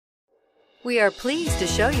We are pleased to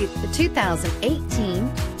show you the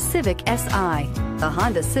 2018 Civic Si. The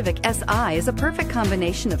Honda Civic Si is a perfect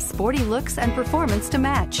combination of sporty looks and performance to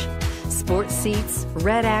match. Sports seats,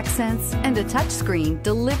 red accents, and a touchscreen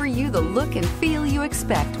deliver you the look and feel you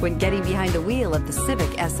expect when getting behind the wheel of the Civic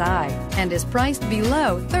Si, and is priced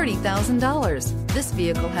below $30,000. This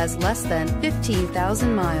vehicle has less than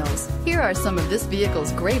 15,000 miles. Here are some of this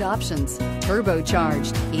vehicle's great options: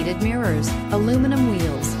 turbocharged, heated mirrors, aluminum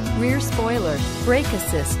wheels, rear spoiler, brake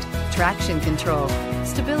assist, traction control,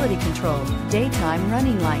 stability control, daytime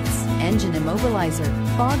running lights, engine immobilizer,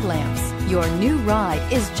 fog lamps. Your new ride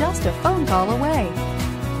is just a phone call away.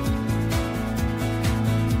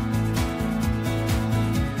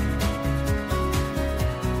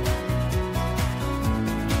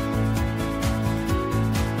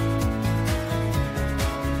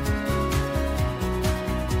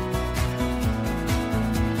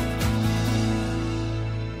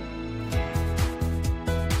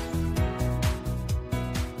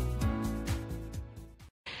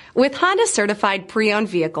 With Honda Certified pre-owned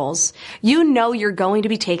vehicles, you know you're going to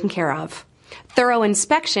be taken care of. Thorough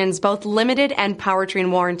inspections, both limited and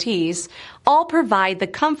powertrain warranties, all provide the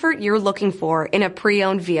comfort you're looking for in a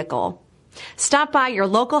pre-owned vehicle. Stop by your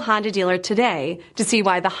local Honda dealer today to see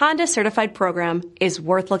why the Honda Certified program is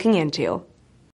worth looking into.